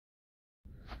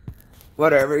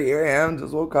Whatever, here I am,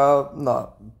 just woke up.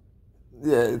 No.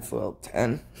 Yeah, it's well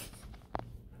 10.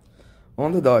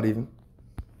 On the dot even.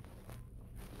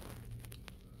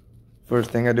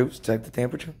 First thing I do is check the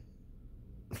temperature.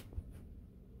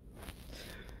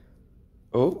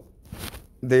 Oh,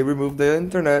 they removed the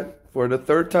internet for the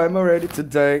third time already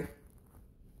today.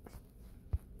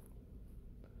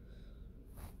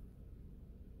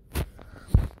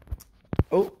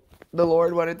 Oh, the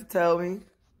Lord wanted to tell me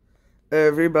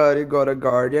everybody got a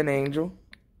guardian angel.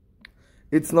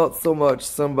 It's not so much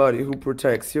somebody who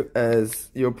protects you as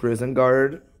your prison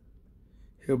guard.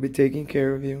 He'll be taking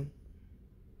care of you.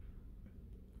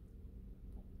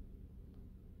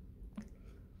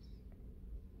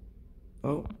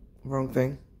 Oh, wrong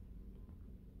thing.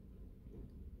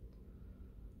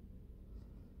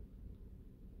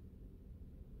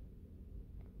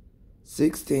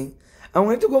 $16. I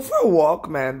wanted to go for a walk,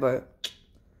 man, but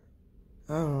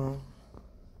I don't know.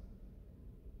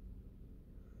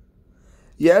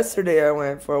 Yesterday I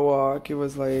went for a walk. It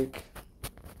was like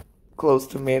close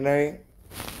to midnight.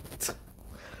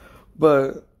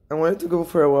 But I wanted to go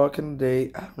for a walk in the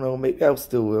day. I don't know, maybe I'll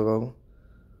still will go.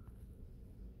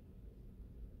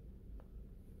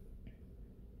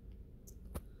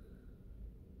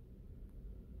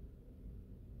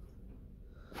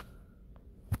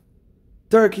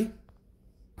 Turkey.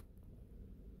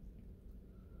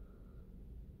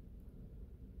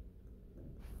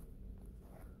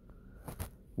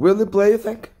 Will they play, you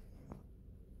think?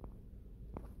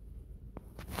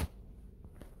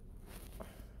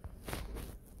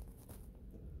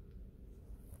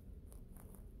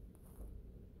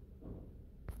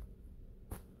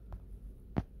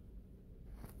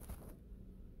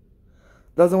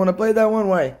 Doesn't want to play that one?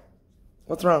 Why?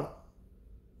 What's wrong?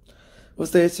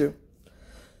 What's the issue?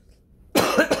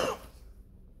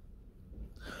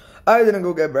 I didn't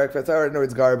go get breakfast. I already know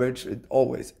it's garbage. It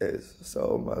always is.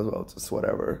 So might as well just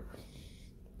whatever.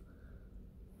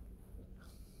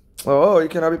 Oh, you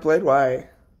cannot be played? Why?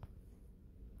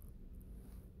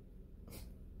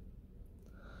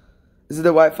 Is it the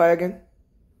Wi-Fi again?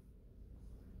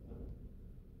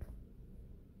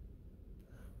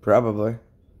 Probably.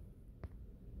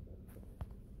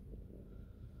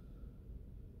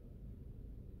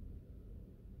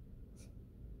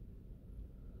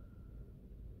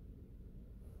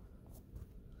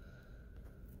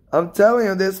 I'm telling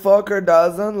you, this fucker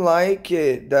doesn't like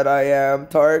it that I am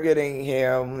targeting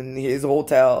him in his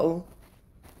hotel.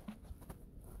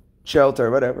 Shelter,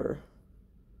 whatever.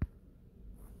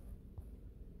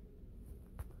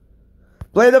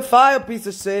 Play the file, piece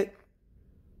of shit.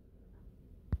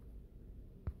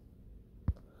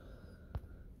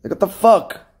 Like, what the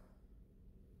fuck?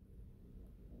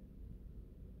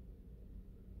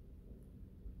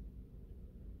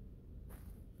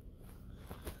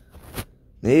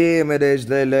 The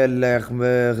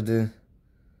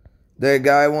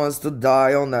guy wants to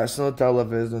die on national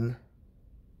television.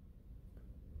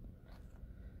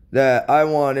 That I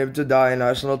want him to die on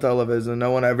national television. I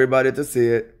want everybody to see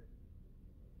it.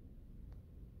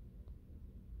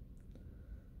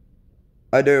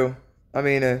 I do. I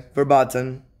mean it.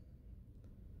 Verbatim.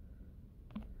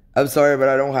 I'm sorry, but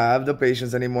I don't have the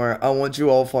patience anymore. I want you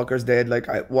all fuckers dead. Like,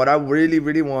 what I really,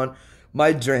 really want,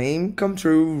 my dream come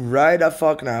true right the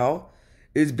fuck now,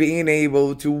 is being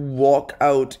able to walk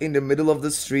out in the middle of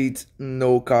the street,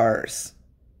 no cars.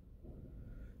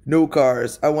 No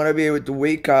cars. I want to be able to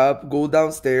wake up, go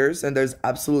downstairs, and there's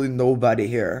absolutely nobody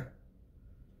here.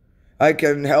 I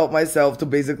can help myself to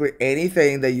basically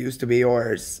anything that used to be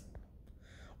yours.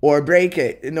 Or break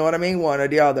it. You know what I mean? One or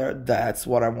the other. That's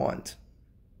what I want.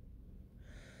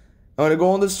 I want to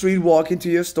go on the street, walk into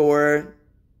your store,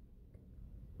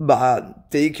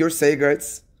 but take your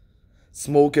cigarettes,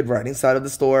 smoke it right inside of the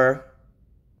store.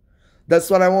 That's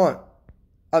what I want.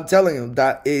 I'm telling you,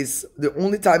 that is the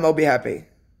only time I'll be happy.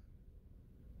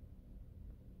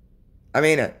 I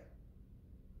mean it.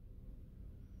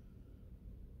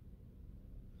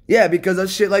 Yeah, because of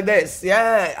shit like this.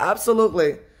 Yeah,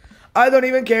 absolutely. I don't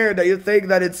even care that you think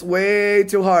that it's way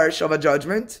too harsh of a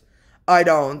judgment. I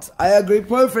don't. I agree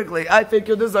perfectly. I think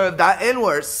you deserve that and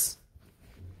worse.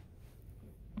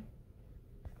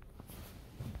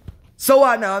 So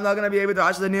what now? I'm not going to be able to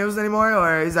watch the news anymore?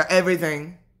 Or is that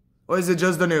everything? Or is it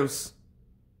just the news?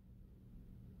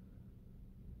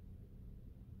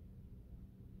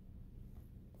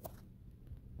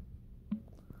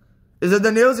 Is it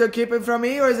the news you're keeping from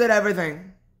me? Or is it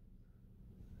everything?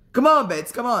 Come on,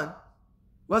 Bates. Come on.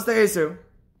 What's the issue?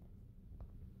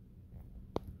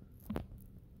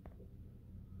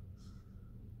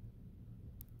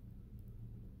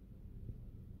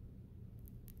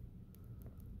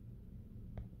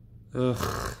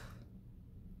 Ugh.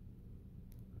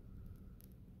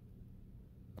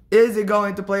 Is he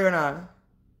going to play or not?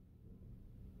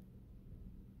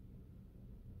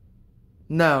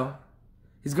 No.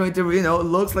 He's going to, you know, it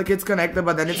looks like it's connected,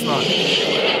 but then it's not.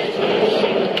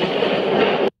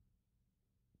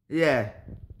 Yeah.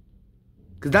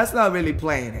 Because that's not really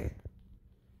playing it.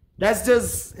 That's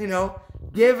just, you know,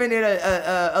 giving it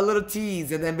a little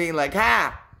tease and then being like,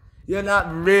 ha! You're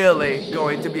not really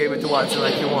going to be able to watch it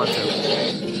like you want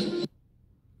to.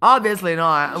 Obviously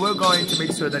not. We're going to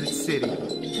make sure that it's city.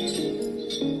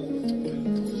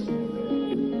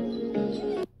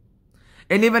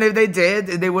 And even if they did,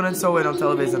 they wouldn't show it on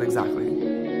television exactly.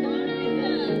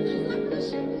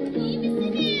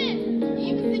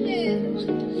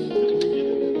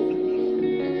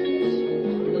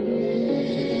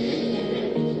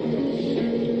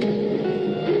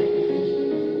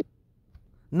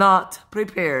 Not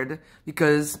prepared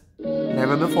because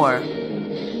never before.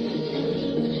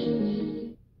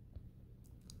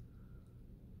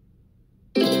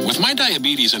 With my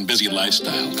diabetes and busy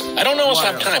lifestyle, I don't always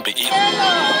have time to eat.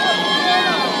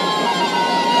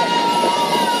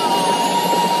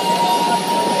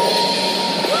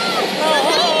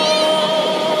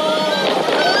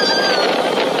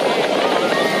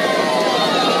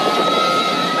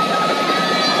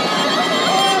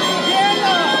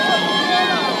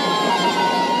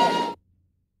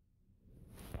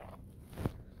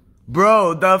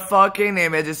 Bro, the fucking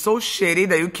image is so shitty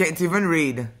that you can't even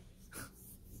read.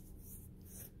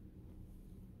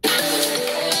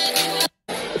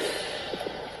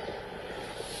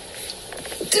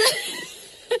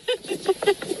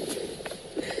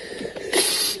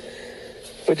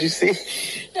 What'd you see?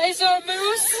 I saw a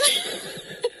moose.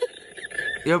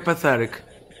 You're pathetic.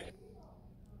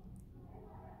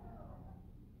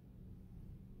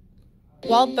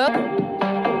 While both.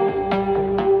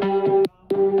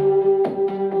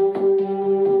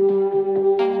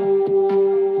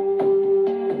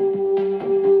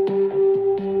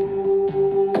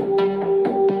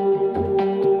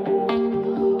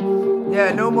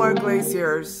 Yeah, no more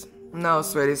glaciers. No,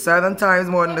 sweetie. 7 times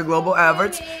more than the global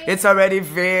average. It's already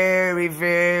very,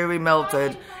 very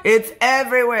melted. It's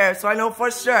everywhere. So I know for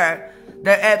sure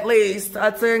that at least,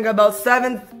 I think about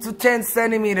 7 to 10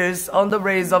 centimeters on the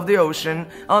rays of the ocean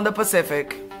on the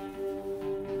Pacific.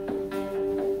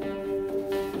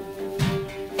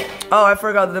 Oh, I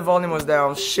forgot that the volume was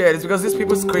down. Shit, it's because these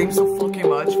people scream so fucking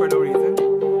much for no reason.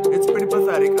 It's pretty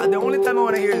pathetic. The only time I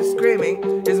want to hear you screaming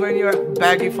is when you're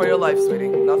begging for your life, sweetie.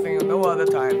 Nothing, no other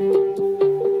time.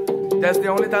 That's the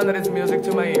only time that it's music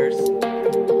to my ears.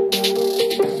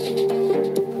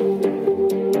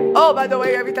 Oh, by the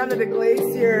way, every time that the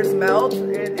glaciers melt,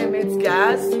 it emits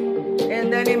gas.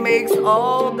 And then it makes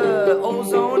all the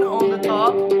ozone on the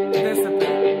top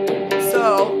dissipate.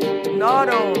 So, not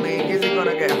only is it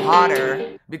gonna get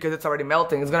hotter, because it's already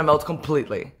melting, it's gonna melt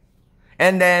completely.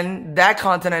 And then that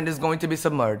continent is going to be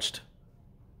submerged.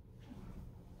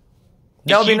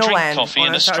 There'll be no land coffee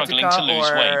and are struggling to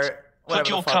lose weight, put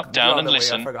your cup down and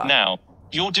listen. Now,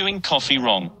 you're doing coffee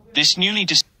wrong. This newly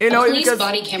you know, because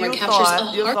body camera you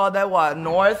captures thought that what?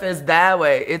 North is that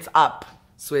way. It's up,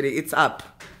 sweetie. It's up.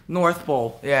 North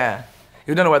Pole. Yeah.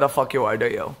 You don't know where the fuck you are, do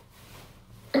you?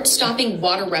 Stopping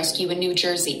water rescue in New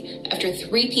Jersey after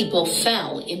 3 people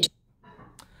fell into.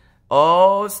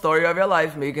 Oh, story of your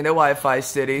life, making the Wi-Fi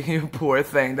city. You poor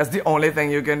thing. That's the only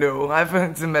thing you can do.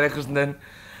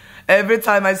 Every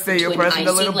time I say you're pressing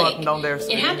the little button down there.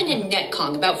 It happened in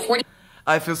Netcong about 40.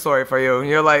 I feel sorry for you.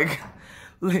 You're like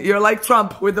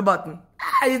Trump with the button.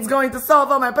 It's going to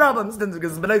solve all my problems. And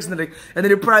then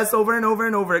you press over and over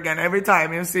and over again. Every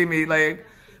time you see me like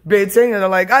bitching and they're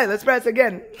like, "Hey, let's press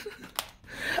again."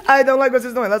 I don't like what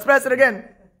she's doing. Let's press it again.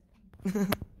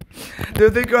 Do you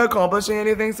think you're accomplishing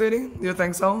anything, sweetie? Do you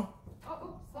think so?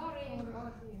 Oh, sorry.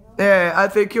 Yeah, I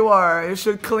think you are. You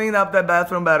should clean up that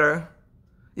bathroom better.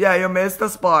 Yeah, you missed a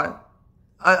spot.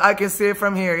 I can see it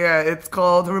from here. Yeah, it's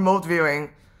called remote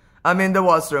viewing. I'm in the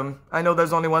washroom. I know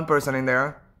there's only one person in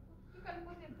there. You can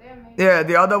put it there, maybe. Yeah,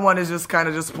 the other one is just kind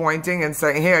of just pointing and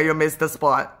saying, here, you missed the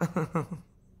spot.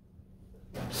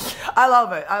 I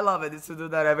love it. I love it. It's to do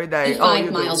that every day.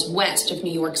 5 miles west of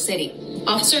New York City.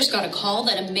 Officers got a call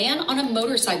that a man on a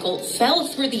motorcycle fell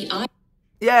through the ice.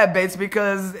 Yeah, it's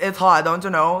because it's hot. Don't you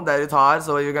know that it's hot?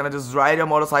 So you're gonna just ride your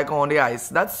motorcycle on the ice.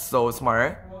 That's so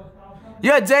smart.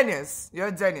 You're a genius. You're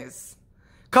a genius.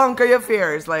 Conquer your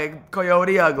fears like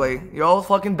Coyote Ugly. You're all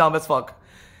fucking dumb as fuck.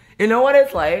 You know what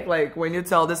it's like? Like when you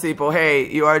tell these people,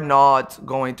 hey, you are not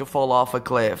going to fall off a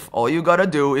cliff. All you gotta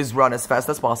do is run as fast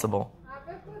as possible.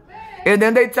 And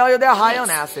then they tell you they're high on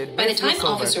acid. By the time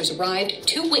officers arrived,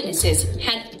 2 witnesses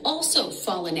had also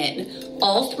fallen in.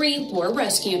 All 3 were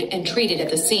rescued and treated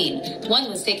at the scene. One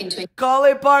was taken to a call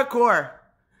it parkour.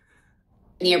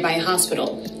 Nearby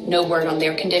hospital. No word on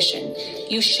their condition.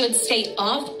 You should stay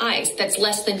off ice that's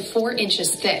less than 4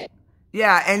 inches thick.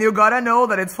 Yeah, and you gotta know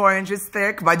that it's 4 inches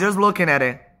thick by just looking at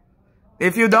it.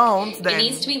 If you don't, then... It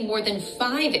needs to be more than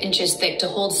 5 inches thick to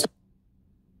hold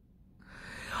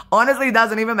honestly, it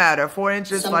doesn't even matter. 4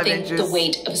 inches, 5 inches. The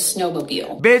weight of a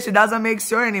snowmobile. Bitch, it doesn't make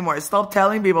sure anymore. Stop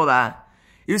telling people that.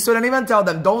 You shouldn't even tell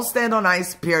them. Don't stand on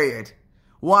ice, period.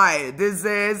 Why? This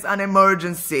is an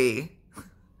emergency.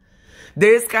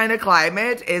 This kind of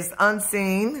climate is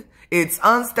unseen. It's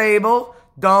unstable.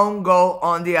 Don't go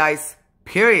on the ice,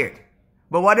 period.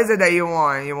 But what is it that you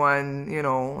want? You want, you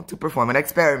know, to perform an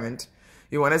experiment.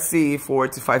 You want to see 4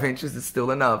 to 5 inches is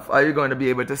still enough. Are you going to be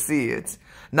able to see it?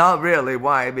 Not really.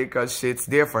 Why? Because shit's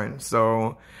different.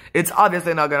 So it's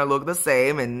obviously not going to look the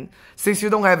same. And since you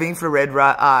don't have infrared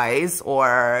eyes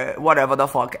or whatever the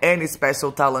fuck, any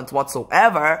special talent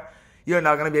whatsoever, you're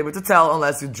not going to be able to tell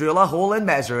unless you drill a hole and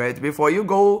measure it before you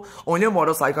go on your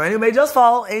motorcycle. And you may just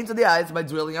fall into the ice by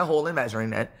drilling a hole and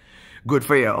measuring it. Good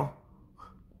for you.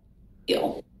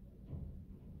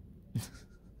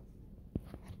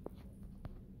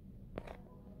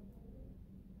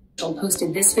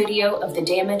 Posted this video of the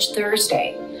damage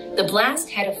Thursday. The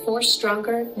blast had a force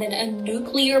stronger than a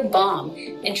nuclear bomb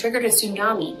and triggered a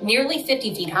tsunami nearly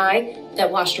 50 feet high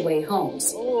that washed away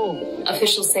homes.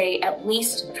 Officials say at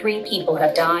least 3 people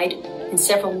have died and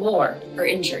several more are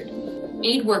injured.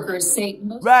 Aid workers say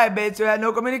right, bitch, you had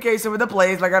no communication with the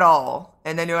place, like at all.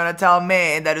 And then you want to tell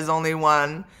me that is only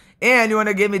one. And you want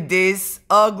to give me this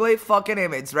ugly fucking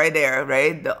image right there,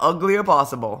 right? The uglier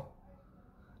possible.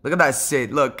 Look at that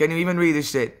shit. Look, can you even read this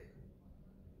shit?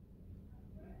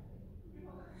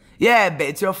 Yeah,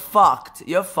 bitch, you're fucked.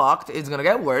 You're fucked. It's gonna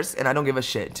get worse, and I don't give a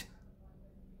shit.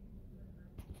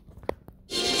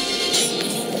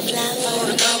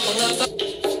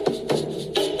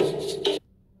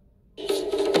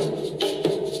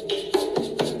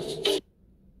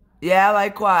 Yeah,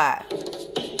 like what?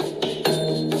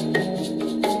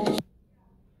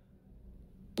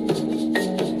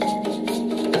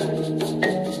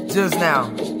 Just now.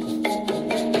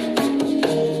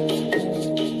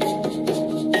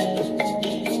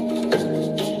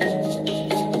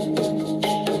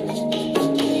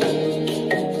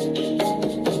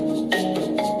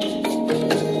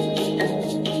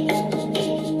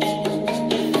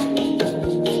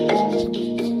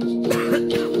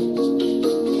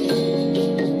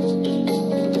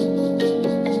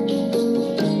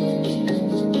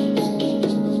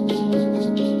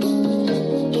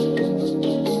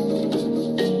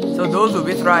 Those will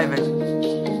be thriving.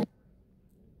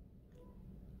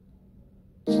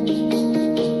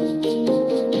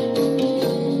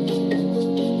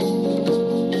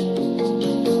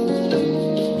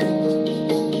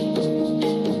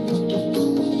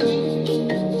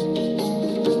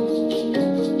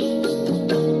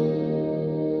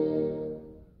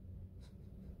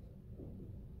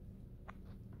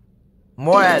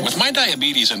 More ads. With my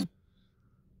diabetes and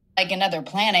like another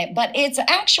planet, but it's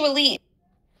actually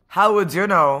how would you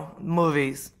know?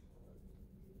 Movies.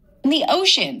 In the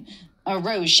ocean, a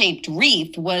rose-shaped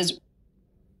reef was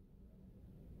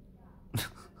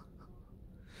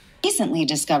recently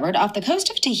discovered off the coast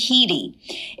of Tahiti.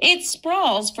 It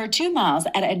sprawls for 2 miles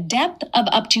at a depth of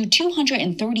up to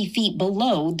 230 feet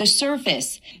below the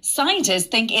surface. Scientists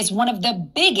think it's one of the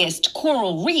biggest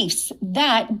coral reefs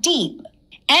that deep.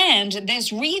 And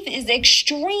this reef is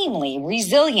extremely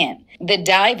resilient. The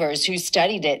divers who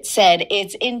studied it said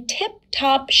it's in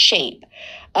tip-top shape.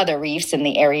 Other reefs in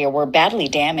the area were badly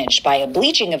damaged by a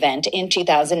bleaching event in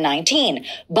 2019,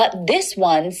 but this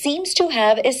one seems to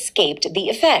have escaped the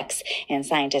effects, and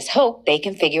scientists hope they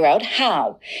can figure out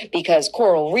how, because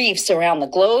coral reefs around the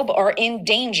globe are in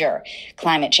danger.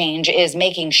 Climate change is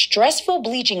making stressful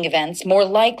bleaching events more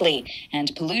likely,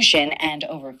 and pollution and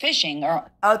overfishing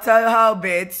are... I'll tell you how,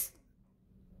 bitch.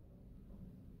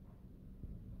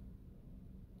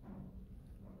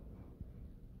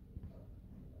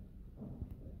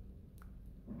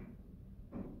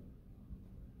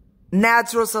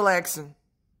 Natural selection.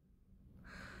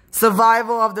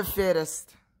 Survival of the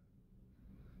fittest.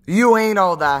 You ain't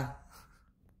all that.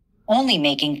 Only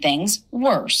making things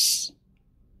worse.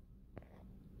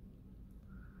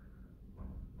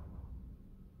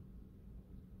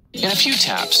 In a few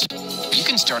taps, you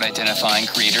can start identifying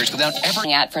creators without ever...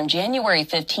 From January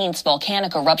 15th's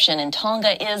volcanic eruption in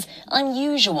Tonga is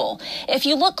unusual. If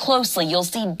you look closely, you'll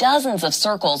see dozens of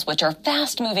circles, which are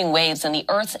fast-moving waves in the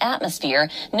Earth's atmosphere,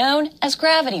 known as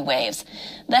gravity waves.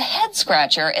 The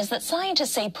head-scratcher is that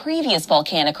scientists say previous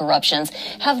volcanic eruptions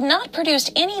have not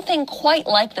produced anything quite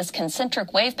like this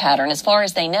concentric wave pattern as far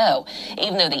as they know,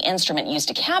 even though the instrument used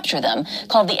to capture them,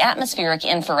 called the Atmospheric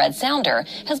Infrared Sounder,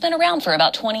 has been around for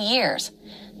about 20 years.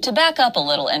 To back up a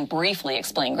little and briefly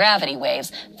explain gravity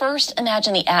waves, first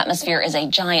imagine the atmosphere is a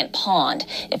giant pond.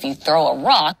 If you throw a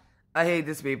rock... I hate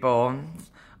these people.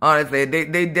 Honestly,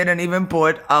 they didn't even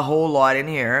put a whole lot in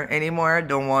here anymore.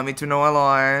 Don't want me to know a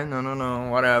lot. No,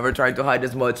 whatever. Trying to hide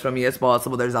as much from me as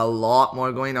possible. There's a lot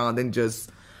more going on than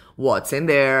just what's in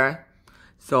there.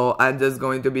 So I'm just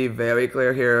going to be very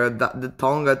clear here. The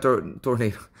Tonga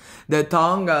tornado. The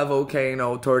Tonga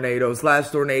volcano tornado /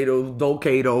 tornado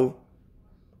volcano.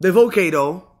 The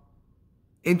volcano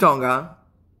in Tonga.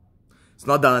 It's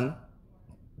not done.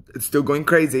 It's still going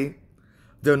crazy.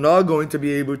 They're not going to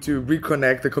be able to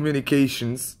reconnect the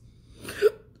communications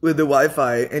with the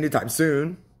Wi-Fi anytime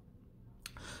soon.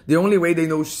 The only way they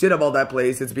know shit about that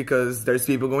place is because there's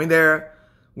people going there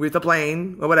with a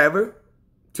plane or whatever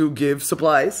to give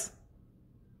supplies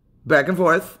back and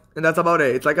forth, and that's about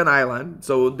it. It's like an island,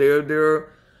 so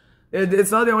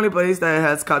it's not the only place that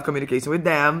has cut communication with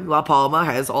them. La Palma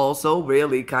has also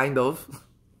really kind of.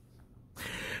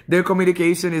 Their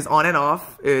communication is on and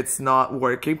off. It's not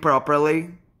working properly.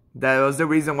 That was the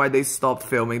reason why they stopped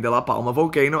filming the La Palma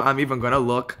volcano. I'm even gonna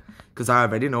look, because I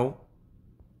already know.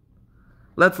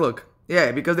 Let's look.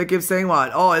 Yeah, because they keep saying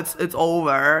what? Oh, it's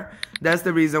over. That's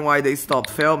the reason why they stopped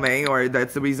filming, or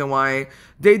that's the reason why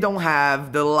they don't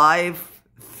have the live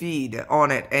feed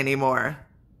on it anymore.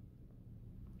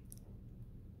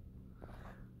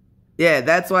 Yeah,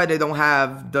 that's why they don't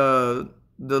have the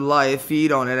live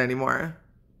feed on it anymore.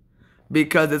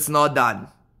 Because it's not done.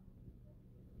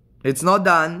 It's not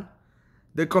done.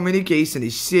 The communication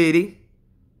is shitty.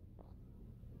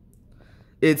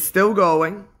 It's still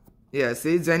going. Yeah,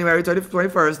 see, January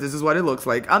 21st, this is what it looks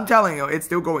like. I'm telling you, it's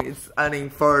still going. It's an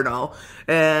inferno.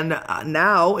 And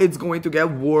now it's going to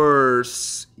get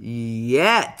worse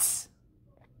yet.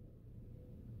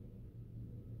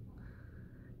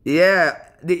 Yeah,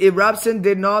 the eruption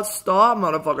did not stop,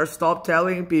 motherfucker. Stop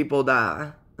telling people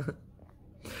that.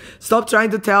 Stop trying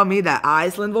to tell me that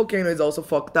Iceland volcano is also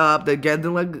fucked up. The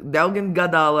Gadalar,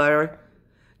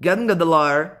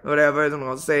 whatever, I don't know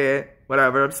how to say it.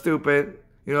 Whatever, I'm stupid.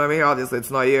 You know what I mean? Obviously, it's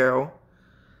not you.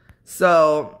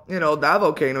 So, you know, that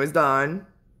volcano is done.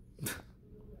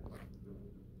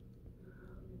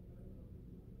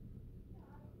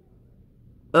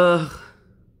 Ugh.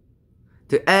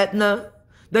 The Etna.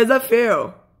 There's a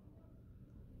few.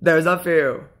 There's a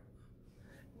few.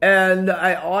 And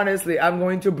I'm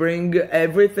going to bring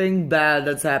everything bad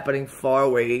that's happening far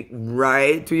away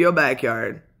right to your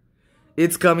backyard.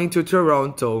 It's coming to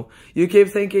Toronto. You keep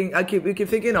thinking,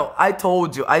 no, I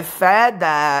told you, I fed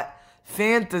that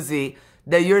fantasy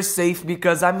that you're safe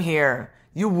because I'm here.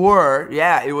 You were,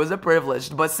 yeah, it was a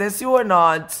privilege. But since you were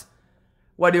not,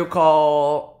 what do you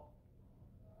call,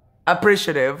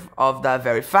 appreciative of that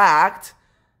very fact,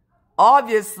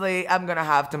 obviously, I'm gonna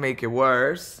have to make it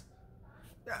worse.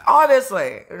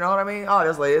 Obviously, you know what I mean?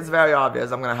 Obviously, it's very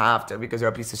obvious I'm gonna have to because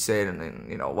you're a piece of shit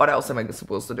and you know, what else am I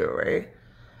supposed to do, right?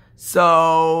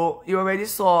 So, you already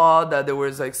saw that there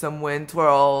was like some wind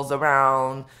twirls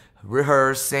around,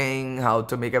 rehearsing how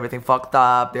to make everything fucked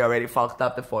up. They already fucked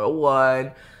up the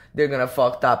 401. They're gonna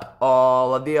fucked up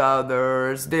all of the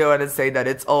others. They want to say that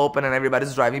it's open and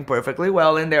everybody's driving perfectly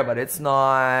well in there, but it's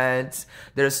not.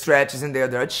 There's stretches in there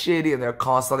that are shitty and they're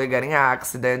constantly getting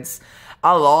accidents.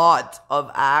 A lot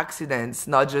of accidents.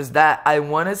 Not just that. I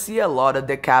want to see a lot of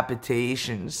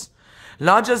decapitations.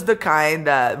 Not just the kind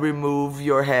that remove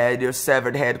your head, your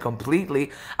severed head completely.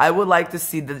 I would like to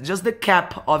see just the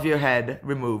cap of your head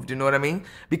removed. You know what I mean?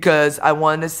 Because I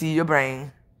want to see your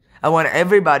brain. I want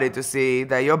everybody to see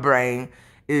that your brain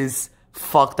is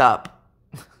fucked up.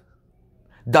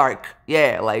 Dark.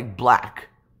 Yeah, like black.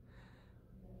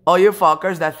 All you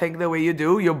fuckers that think the way you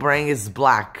do, your brain is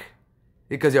black.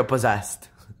 Because you're possessed.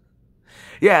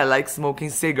 Yeah, like smoking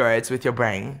cigarettes with your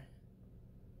brain.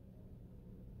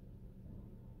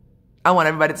 I want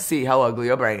everybody to see how ugly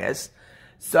your brain is.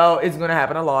 So it's going to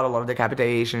happen a lot of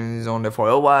decapitations on the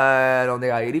 401, on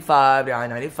the I-85, the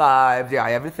I-95, the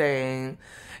I-everything.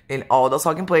 In all those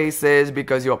fucking places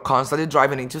because you're constantly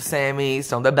driving into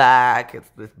semis on the back. It's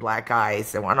with black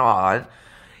ice and whatnot.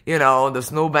 You know, the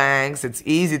snowbanks, it's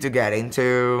easy to get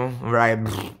into, right?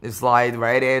 You slide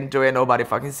right into it, nobody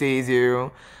fucking sees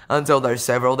you until there's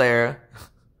several there.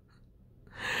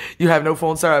 You have no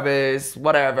phone service,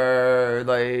 whatever,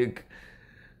 like,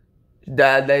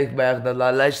 there'll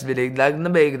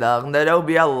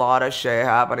be a lot of shit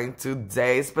happening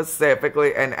today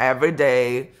specifically and every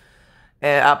day.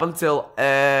 And up until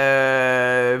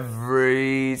every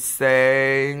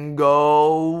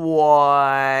single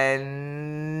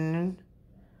one,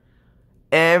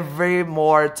 every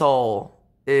mortal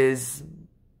is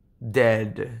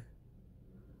dead.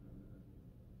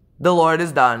 The Lord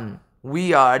is done.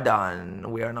 We are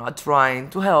done. We are not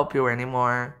trying to help you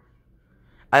anymore.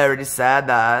 I already said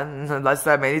that. I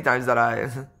said many times that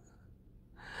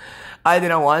I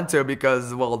didn't want to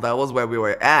because, well, that was where we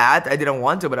were at. I didn't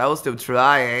want to, but I was still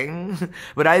trying.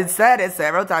 But I said it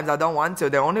several times, I don't want to.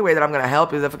 The only way that I'm gonna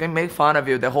help you is if I can make fun of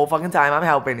you the whole fucking time I'm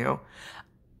helping you.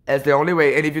 That's the only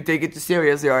way. And if you take it too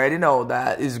serious, you already know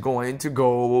that is going to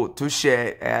go to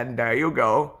shit. And there you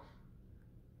go.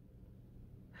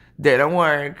 Didn't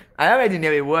work. I already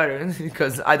knew it wouldn't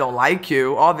because I don't like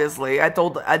you. Obviously, I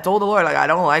told the Lord, like, I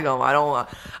don't like them. I don't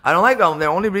like them. The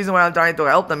only reason why I'm trying to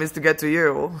help them is to get to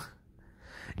you.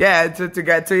 Yeah, to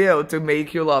get to you, to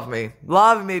make you love me.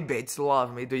 Love me, bitch.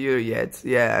 Love me. Do you yet?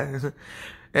 Yeah.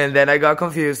 And then I got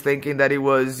confused, thinking that it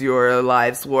was your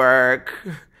life's work,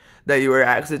 that you were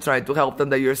actually trying to help them,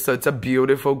 that you're such a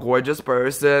beautiful, gorgeous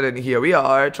person, and here we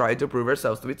are trying to prove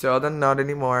ourselves to each other. Not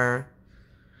anymore.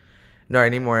 Not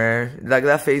anymore. Like,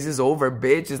 that phase is over,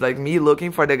 bitch. It's like me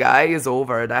looking for the guy is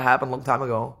over. That happened a long time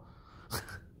ago.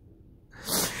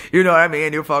 You know what I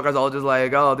mean? You fuckers all just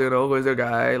like, oh, do you know who's your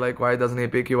guy? Like, why doesn't he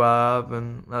pick you up?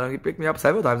 And he picked me up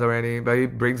several times already, but he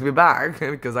brings me back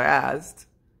because I asked.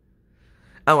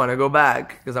 I want to go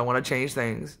back because I want to change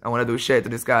things. I want to do shit to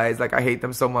these guys. Like, I hate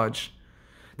them so much.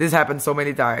 This happened so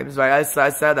many times, right? I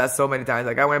said that so many times.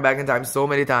 Like, I went back in time so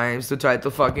many times to try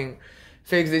to fucking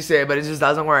fix this shit, but it just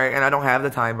doesn't work, and I don't have the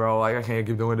time, bro. Like, I can't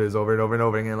keep doing this over and over and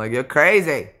over again. Like, you're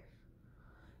crazy.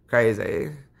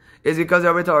 Crazy. It's because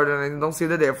you're retarded and you don't see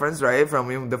the difference, right?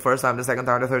 From the first time, the second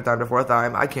time, the third time, the fourth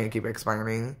time. I can't keep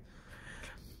explaining.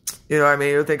 You know what I mean?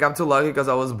 You think I'm too lucky because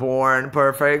I was born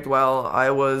perfect. Well, I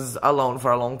was alone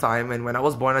for a long time, and when I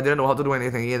was born, I didn't know how to do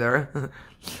anything either.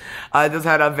 I just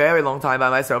had a very long time by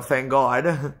myself, thank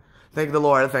God. Thank the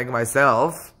Lord, thank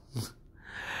myself.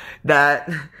 That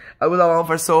I was alone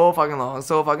for so fucking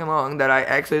long, that I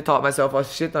actually taught myself a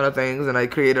shit ton of things, and I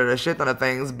created a shit ton of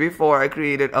things before I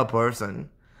created a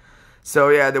person. So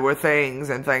yeah, there were things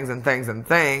and things and things and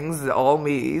things, all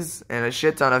me's, and a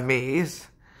shit ton of me's,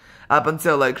 up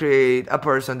until I create a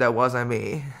person that wasn't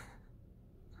me.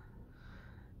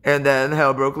 And then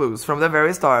hell broke loose. From the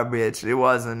very start, bitch, it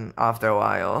wasn't after a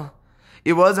while.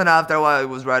 It wasn't after a while, it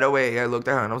was right away. I looked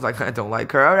at her and I was like, I don't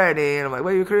like her already. And I'm like,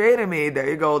 well, you created me. There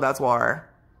you go, that's war.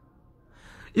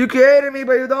 You created me,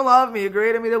 but you don't love me. You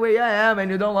created me the way I am and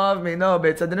you don't love me. No,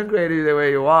 bitch, I didn't create you the way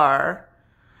you are.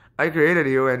 I created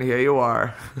you and here you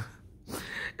are.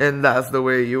 And that's the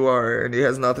way you are. And it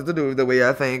has nothing to do with the way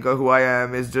I think or who I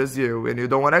am. It's just you. And you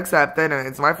don't want to accept it and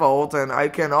it's my fault. And I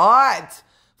cannot,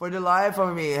 for the life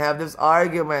of me, have this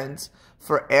argument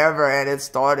forever. And it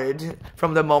started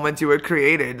from the moment you were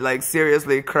created. Like,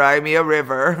 seriously, cry me a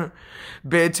river.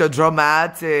 Bitch, you're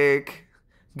dramatic.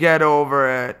 Get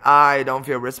over it. I don't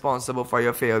feel responsible for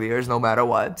your failures no matter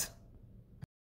what.